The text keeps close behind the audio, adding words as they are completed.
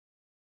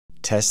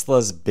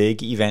Tesla's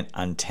big event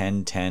on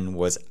 10/10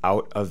 was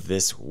out of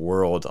this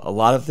world. A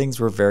lot of things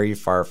were very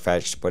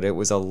far-fetched, but it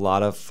was a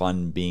lot of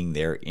fun being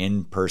there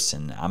in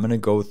person. I'm going to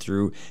go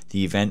through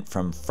the event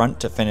from front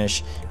to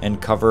finish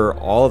and cover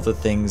all of the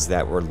things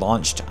that were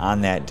launched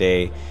on that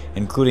day,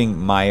 including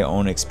my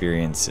own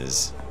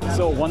experiences.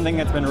 So one thing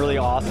that's been really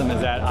awesome is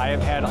that I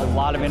have had a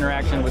lot of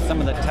interaction with some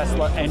of the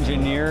Tesla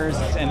engineers,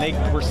 and they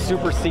were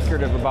super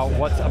secretive about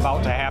what's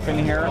about to happen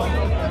here.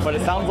 But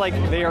it sounds like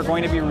they are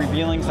going to be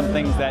revealing some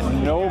things that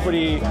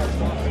nobody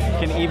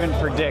can even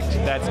predict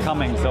that's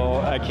coming.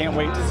 So I can't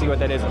wait to see what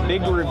that is.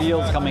 Big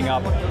reveals coming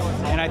up.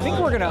 And I think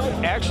we're gonna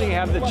actually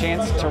have the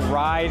chance to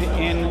ride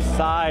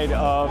inside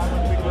of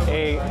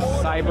a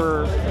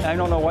I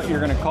don't know what you're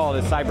gonna call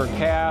it, a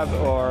Cybercab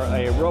or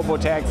a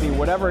Robotaxi,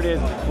 whatever it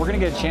is, we're gonna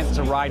get a chance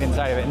to ride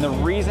inside of it. And the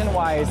reason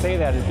why I say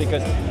that is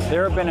because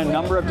there have been a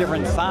number of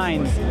different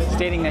signs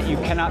stating that you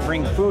cannot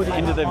bring food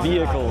into the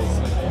vehicles.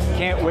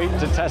 Can't wait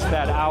to test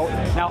that out.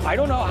 Now, I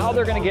don't know how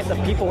they're gonna get the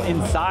people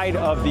inside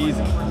of these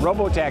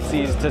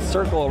Robotaxis to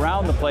circle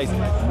around the place.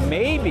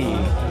 Maybe,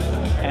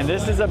 and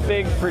this is a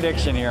big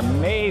prediction here,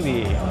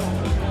 maybe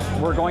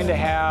we're going to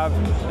have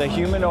the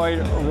humanoid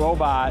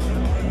robot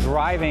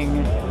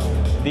driving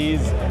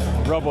these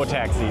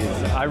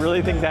Robotaxis. I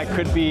really think that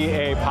could be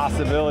a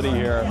possibility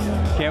here.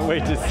 Can't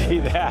wait to see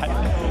that.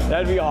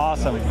 That'd be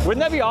awesome. Wouldn't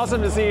that be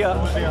awesome to see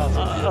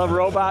a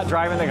robot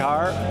driving the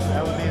car?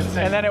 That would be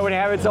insane. And then it would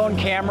have its own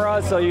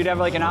camera, so you'd have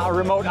like a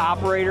remote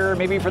operator,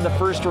 maybe for the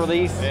first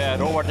release. Yeah, a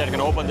robot that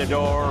can open the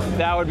door.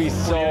 That would be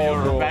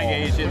so cool.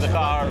 Baggage in the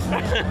car.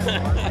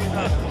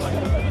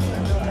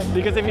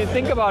 Because if you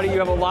think about it, you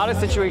have a lot of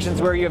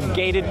situations where you have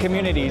gated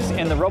communities,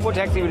 and the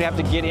Robotaxi would have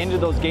to get into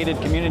those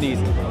gated communities.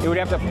 It would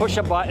have to push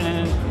a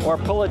button or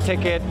pull a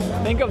ticket.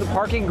 Think of the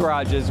parking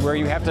garages where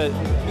you have to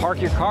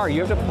park your car.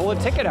 You have to pull a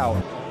ticket out.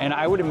 And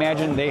I would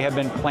imagine they have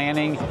been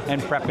planning and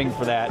prepping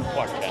for that.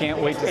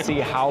 Can't wait to see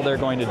how they're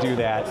going to do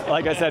that.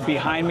 Like I said,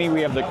 behind me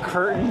we have the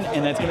curtain,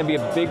 and that's going to be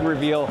a big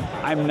reveal.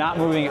 I'm not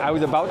moving. I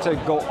was about to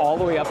go all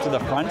the way up to the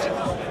front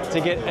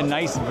to get a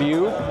nice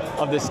view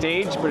of the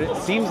stage, but it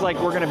seems like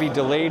we're going to be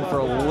delayed for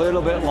a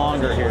little bit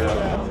longer here.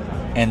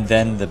 And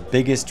then the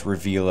biggest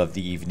reveal of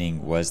the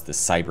evening was the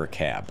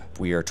Cybercab.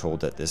 We are told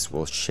that this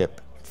will ship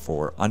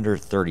for under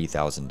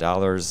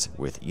 $30,000.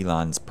 With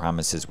Elon's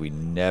promises, we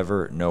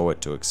never know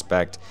what to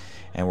expect.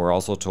 And we're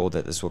also told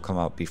that this will come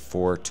out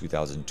before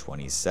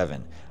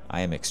 2027. I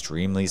am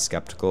extremely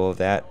skeptical of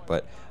that,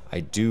 but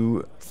I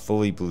do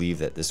fully believe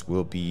that this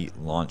will be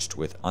launched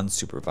with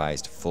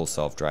unsupervised full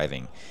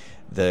self-driving.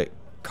 The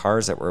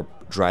cars that we're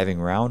driving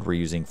around, we're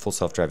using full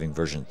self-driving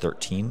version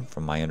 13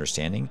 from my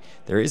understanding.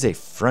 There is a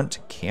front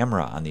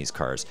camera on these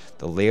cars.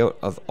 The layout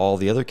of all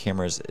the other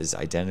cameras is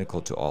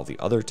identical to all the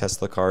other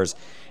Tesla cars,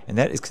 and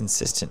that is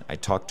consistent. I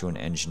talked to an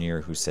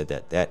engineer who said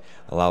that that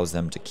allows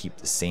them to keep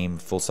the same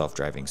full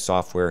self-driving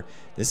software.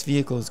 This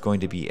vehicle is going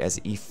to be as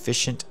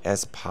efficient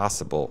as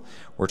possible.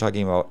 We're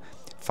talking about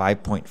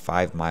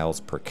 5.5 miles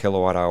per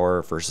kilowatt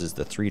hour versus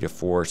the 3 to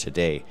 4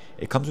 today.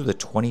 It comes with a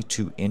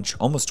 22-inch,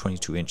 almost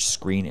 22-inch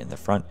screen in the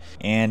front,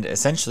 and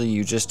essentially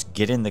you just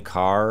get in the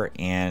car,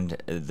 and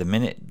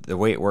the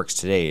way it works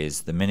today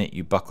is the minute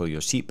you buckle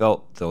your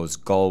seatbelt, those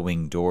gull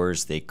wing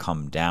doors, they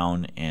come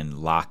down and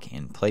lock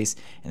in place,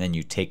 and then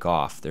you take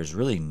off. There's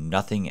really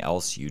nothing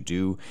else you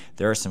do.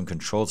 There are some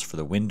controls for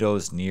the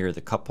windows near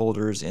the cup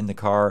holders in the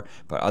car,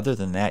 but other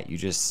than that, you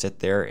just sit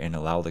there and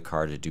allow the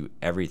car to do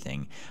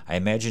everything. I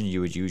imagine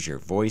you would use your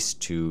voice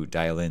to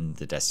dial in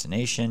the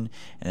destination,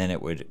 and then it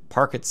would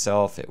park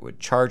itself, it would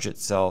charge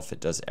itself,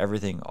 it does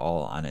everything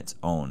all on its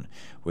own,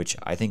 which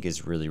I think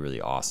is really, really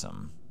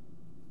awesome.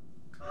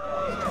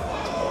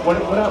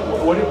 What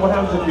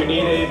happens if you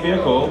need a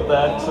vehicle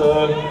that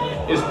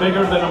is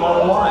bigger than a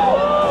Model Y?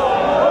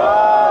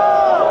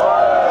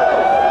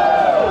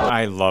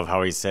 I love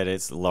how he said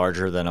it's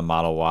larger than a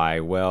Model Y.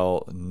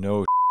 Well,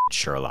 no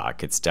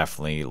Sherlock, it's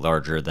definitely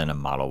larger than a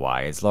Model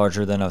Y. It's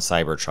larger than a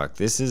Cybertruck.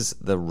 This is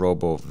the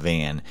Robo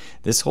Van.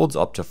 This holds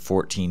up to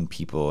 14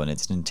 people, and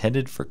it's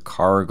intended for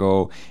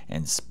cargo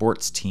and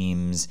sports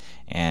teams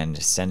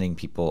and sending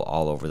people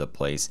all over the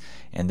place.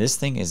 And this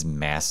thing is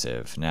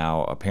massive.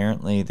 Now,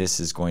 apparently this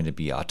is going to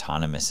be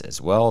autonomous as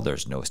well.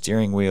 There's no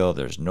steering wheel,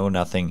 there's no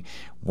nothing.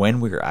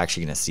 When we're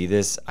actually going to see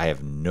this, I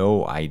have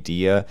no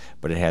idea,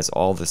 but it has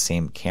all the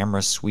same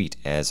camera suite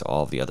as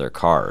all the other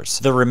cars.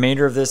 The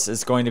remainder of this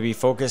is going to be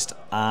focused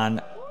on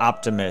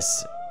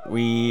Optimus.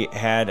 I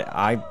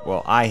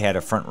had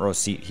a front row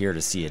seat here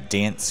to see a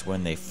dance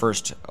when they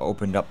first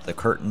opened up the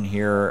curtain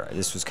here.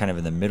 This was kind of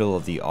in the middle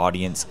of the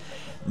audience.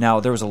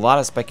 Now, there was a lot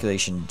of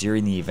speculation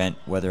during the event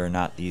whether or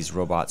not these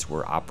robots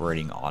were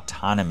operating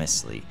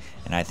autonomously,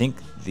 and I think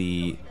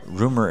the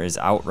rumor is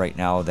out right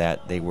now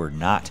that they were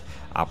not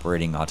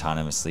operating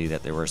autonomously,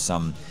 that there were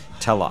some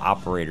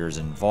teleoperators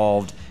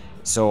involved.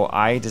 So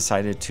I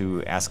decided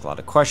to ask a lot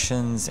of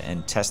questions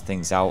and test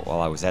things out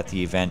while I was at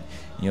the event.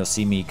 You'll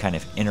see me kind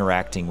of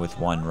interacting with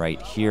one right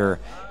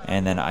here,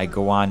 and then I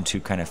go on to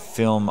kind of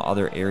film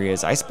other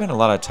areas. I spent a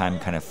lot of time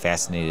kind of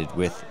fascinated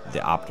with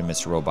the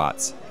Optimus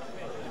robots.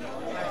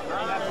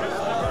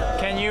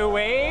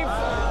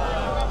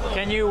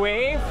 Can you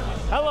wave?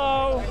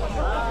 Hello.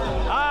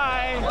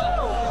 Hi.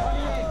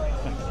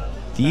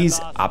 These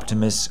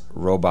Optimus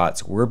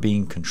robots were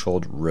being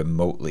controlled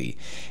remotely,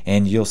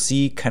 and you'll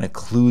see kind of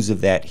clues of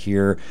that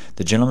here.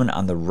 The gentleman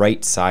on the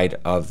right side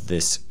of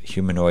this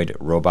humanoid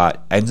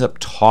robot ends up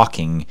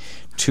talking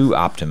to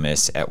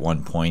Optimus at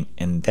one point,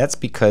 and that's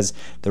because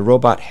the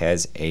robot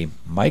has a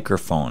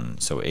microphone,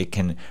 so it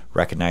can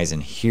recognize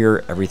and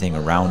hear everything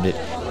around it.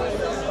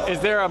 Is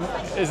there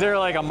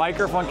like a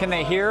microphone? Can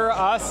they hear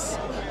us?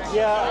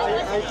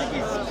 Yeah, I think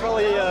he's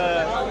probably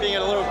being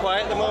a little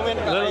quiet at the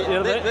moment.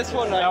 Little bit? This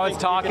one, now it's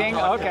talking?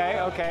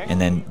 Okay. And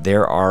then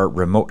there are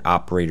remote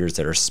operators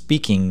that are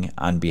speaking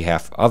on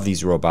behalf of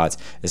these robots.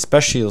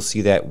 Especially you'll see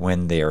that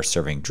when they are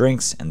serving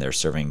drinks and they're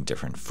serving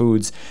different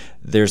foods.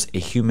 There's a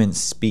human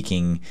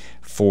speaking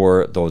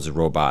for those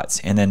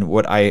robots. And then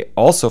what I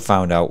also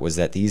found out was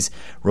that these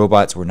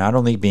robots were not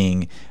only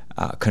being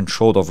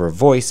controlled over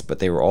voice, but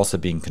they were also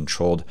being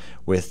controlled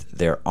with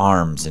their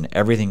arms, and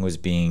everything was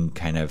being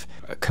kind of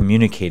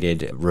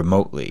communicated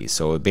remotely.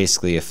 So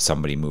basically, if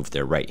somebody moved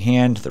their right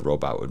hand, the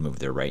robot would move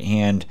their right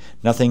hand.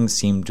 Nothing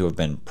seemed to have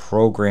been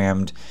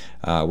programmed,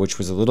 which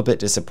was a little bit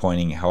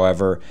disappointing.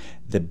 However,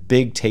 the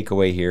big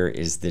takeaway here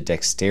is the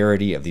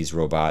dexterity of these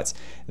robots.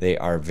 They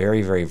are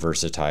very, very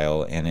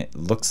versatile, and it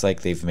looks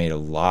like they've made a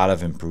lot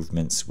of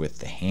improvements with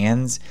the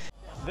hands.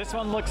 This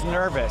one looks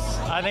nervous.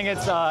 I think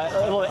it's a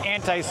little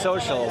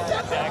antisocial,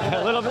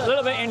 a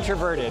little bit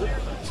introverted.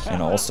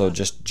 And also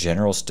just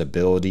general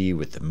stability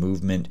with the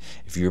movement.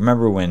 If you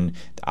remember when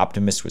the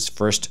Optimus was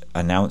first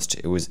announced,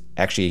 it was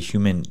actually a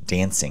human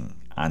dancing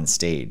on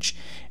stage.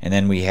 And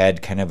then we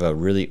had kind of a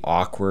really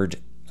awkward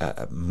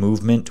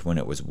movement when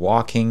it was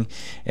walking.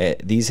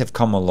 These have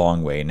come a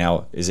long way.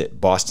 Now, is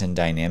it Boston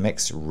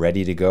Dynamics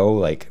ready to go,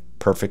 like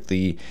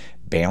perfectly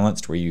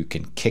balanced where you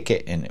can kick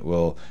it and it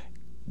will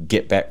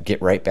get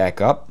right back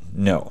up?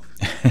 No.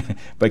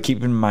 But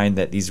keep in mind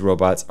that these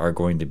robots are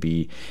going to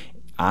be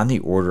on the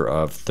order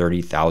of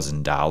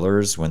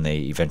 $30,000 when they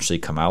eventually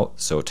come out.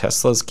 So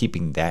Tesla's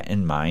keeping that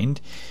in mind.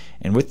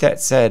 And with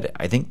that said,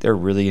 I think they're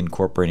really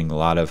incorporating a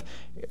lot of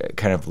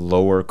kind of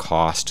lower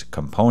cost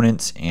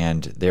components,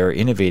 and they're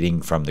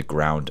innovating from the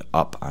ground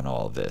up on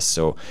all of this.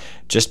 So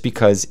just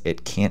because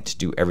it can't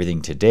do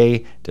everything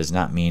today does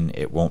not mean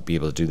it won't be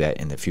able to do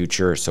that in the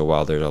future. So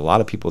while there's a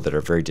lot of people that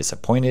are very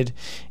disappointed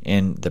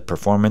in the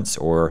performance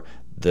or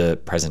the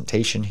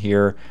presentation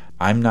here,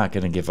 I'm not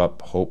going to give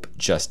up hope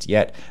just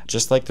yet.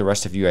 Just like the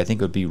rest of you, I think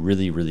it would be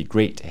really, really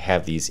great to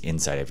have these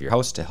inside of your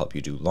house to help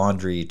you do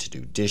laundry, to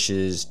do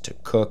dishes, to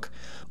cook,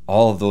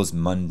 all of those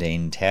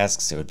mundane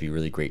tasks. It would be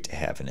really great to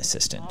have an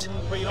assistant.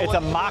 It's a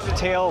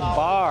mocktail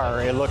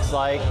bar, it looks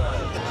like.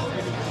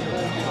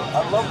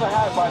 I'd love to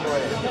have, by the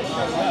way.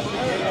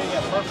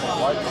 Yeah, perfect.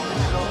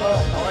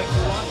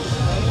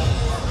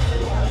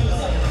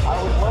 I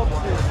would love to,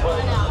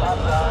 but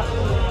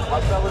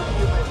my fellow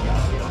human.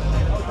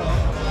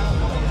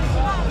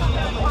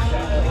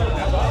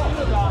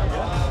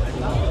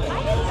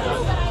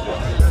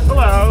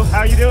 Hello,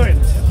 how you doing?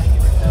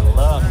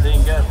 Hello, I'm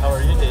doing good. How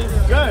are you doing?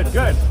 Good,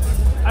 good.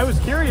 I was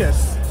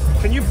curious,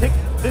 can you pick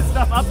this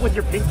stuff up with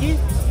your pinky?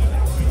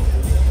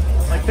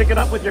 Like pick it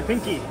up with your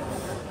pinky?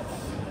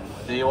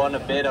 Do you want to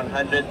bid on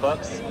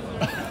 $100?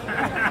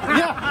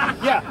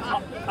 Yeah.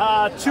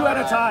 Two at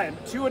a time.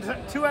 Two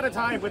at a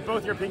time with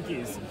both your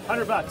pinkies.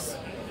 $100.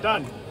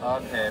 Done.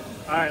 Okay.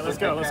 All right, let's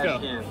go. Let's go.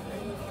 Here.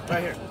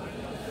 Right here.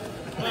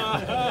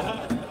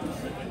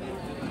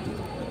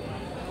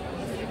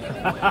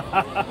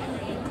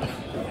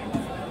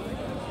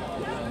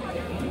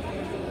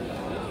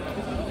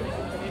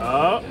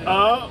 Oh.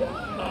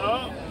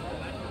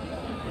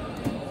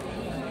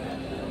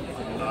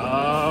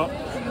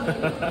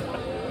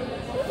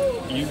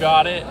 You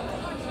got it.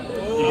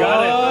 You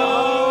got it.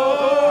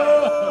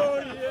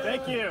 Oh, yeah.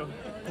 Thank you.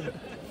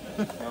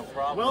 No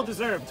problem. Well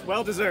deserved.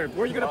 Well deserved.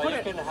 Where are you gonna put you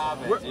it? can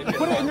have it. Put You it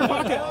can in your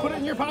have it. pocket. Put it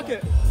in your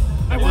pocket.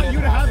 I want you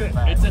to have it.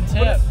 It's a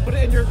tip. Put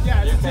it in your.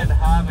 Yeah. You It's a can tip.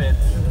 have it.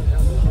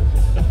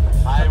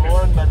 I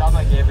won, but I'm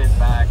gonna give it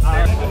back.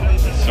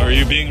 So are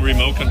you being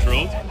remote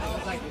controlled?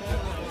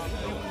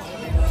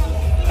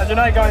 How's your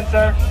night going,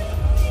 sir?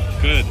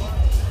 Good.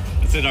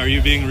 I said, are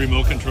you being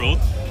remote controlled?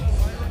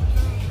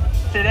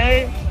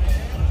 Today,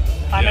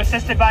 I'm Yeah.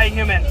 assisted by a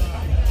human.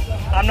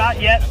 I'm not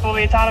yet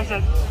fully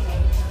autonomous.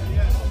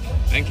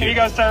 Thank you. Here you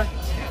go, sir.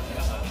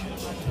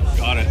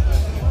 Got it.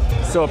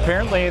 So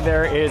apparently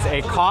there is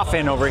a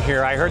coffin over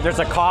here. I heard there's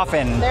a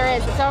coffin. There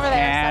is. It's over there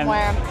And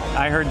somewhere.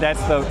 I heard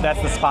that's the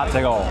spot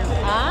to go.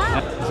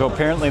 Ah. So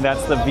apparently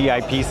that's the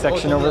VIP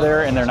section over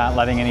there, and they're not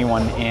letting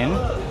anyone in.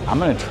 I'm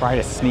gonna try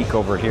to sneak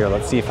over here.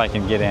 Let's see if I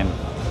can get in.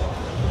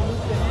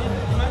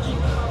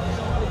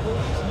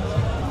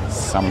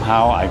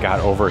 Somehow I got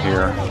over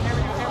here,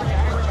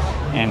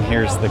 and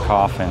here's the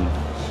coffin.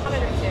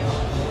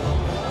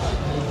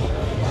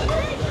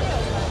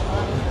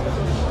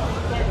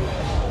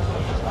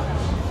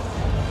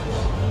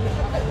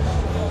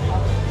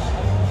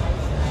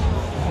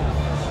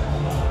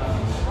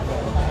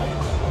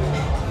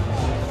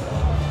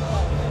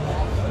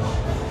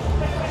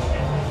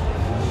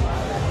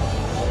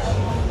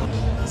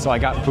 so I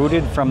got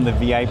booted from the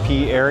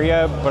VIP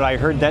area, but I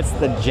heard that's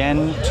the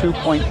Gen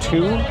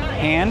 2.2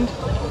 hand.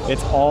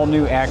 It's all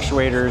new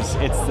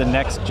actuators, it's the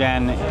next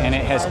gen, and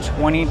it has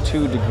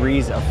 22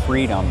 degrees of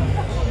freedom.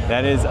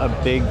 That is a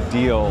big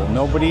deal.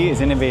 Nobody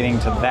is innovating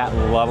to that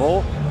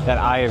level that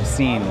I have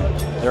seen.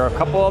 There are a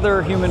couple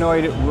other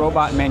humanoid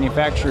robot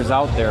manufacturers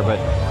out there, but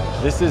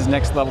this is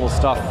next level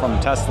stuff from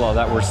Tesla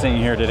that we're seeing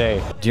here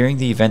today. During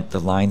the event, the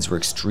lines were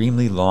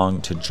extremely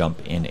long to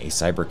jump in a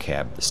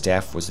Cybercab. The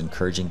staff was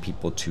encouraging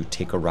people to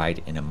take a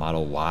ride in a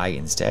Model Y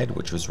instead,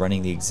 which was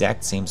running the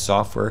exact same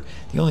software.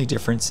 The only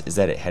difference is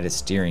that it had a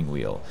steering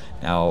wheel.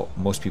 Now,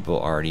 most people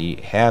already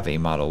have a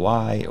Model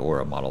Y or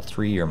a Model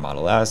 3 or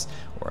Model S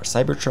or a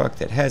Cybertruck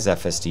that has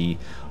FSD.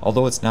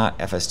 Although it's not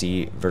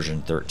FSD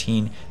version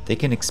 13, they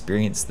can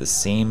experience the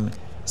same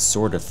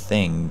sort of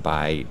thing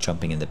by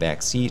jumping in the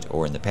back seat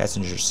or in the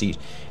passenger seat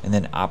and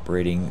then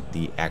operating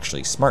the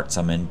actually smart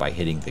summon by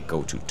hitting the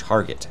go to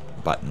target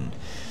button.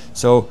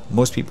 So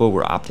most people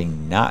were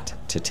opting not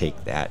to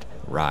take that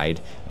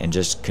ride and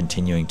just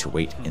continuing to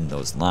wait in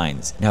those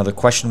lines. Now the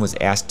question was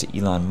asked to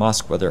Elon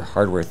Musk whether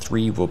Hardware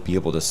 3 will be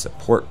able to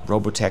support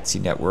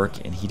Robotaxi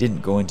network, and he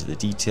didn't go into the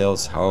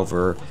details.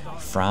 However,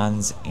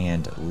 Franz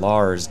and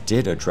Lars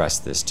did address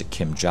this to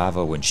Kim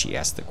Java when she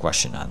asked the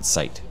question on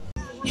site.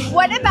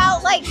 What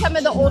about like some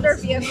of the older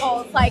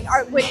vehicles? Like,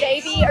 would they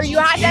be, or you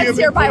had that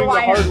steer by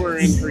wire? We have been putting the hardware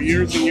in for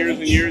years and years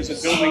and years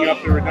and building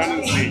up the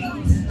redundancy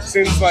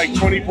since like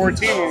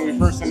 2014 when we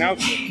first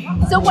announced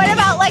it. So what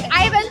about like,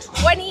 I have a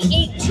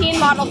 2018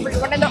 Model 3,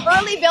 one of the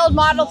early build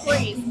Model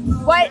 3s.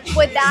 What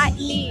would that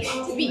need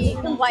to be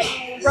like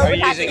Robotaxi? Are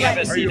you using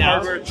FSD now?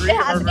 Hardware 3 or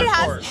hardware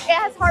 4? It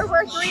has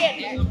Hardware 3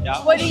 in it.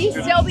 Yeah. Would you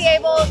still be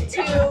able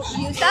to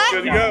use that?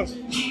 Good to go.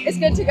 It's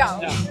good to go.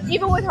 Yeah.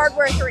 Even with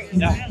Hardware 3.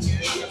 Yeah.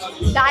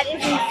 That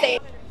is insane.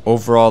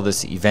 Overall,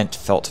 this event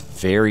felt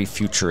very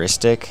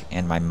futuristic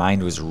and my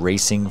mind was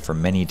racing for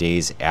many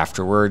days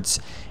afterwards.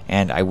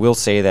 And I will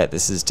say that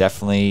this is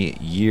definitely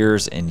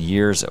years and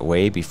years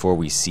away before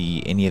we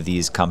see any of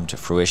these come to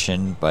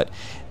fruition, but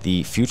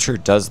the future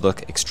does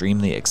look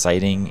extremely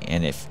exciting,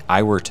 and if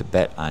I were to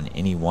bet on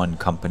any one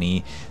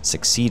company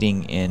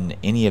succeeding in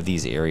any of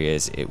these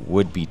areas, it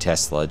would be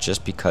Tesla,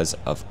 just because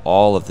of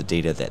all of the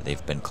data that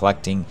they've been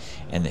collecting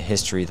and the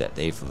history that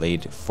they've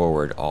laid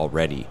forward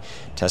already.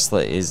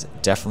 Tesla is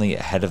definitely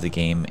ahead of the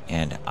game,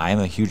 and I'm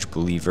a huge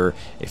believer.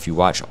 If you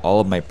watch all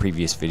of my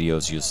previous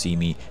videos, you'll see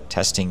me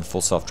testing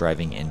full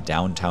self-driving in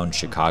downtown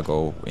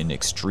Chicago in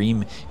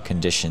extreme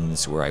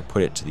conditions where I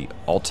put it to the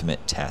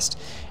ultimate test,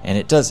 and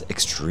it does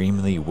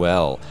extremely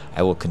well.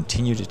 I will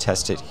continue to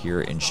test it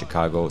here in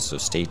Chicago, so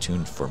stay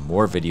tuned for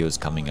more videos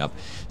coming up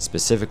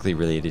specifically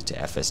related to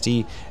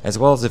FSD, as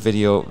well as a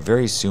video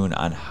very soon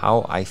on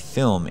how I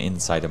film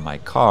inside of my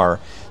car,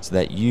 so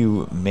that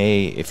you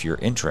may, if you're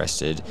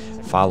interested,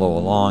 follow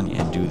along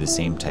and do the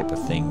same type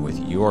of thing with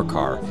your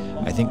car.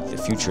 I think the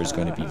future is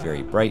going to be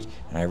very bright,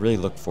 and I really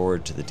look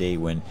forward to the day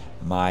when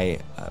my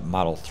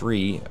Model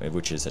 3,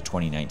 which is a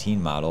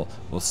 2019 model,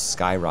 will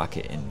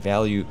skyrocket in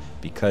value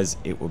because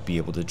it will be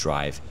able to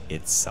drive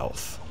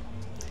itself.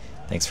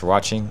 Thanks for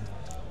watching.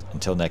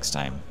 Until next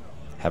time,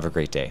 have a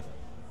great day.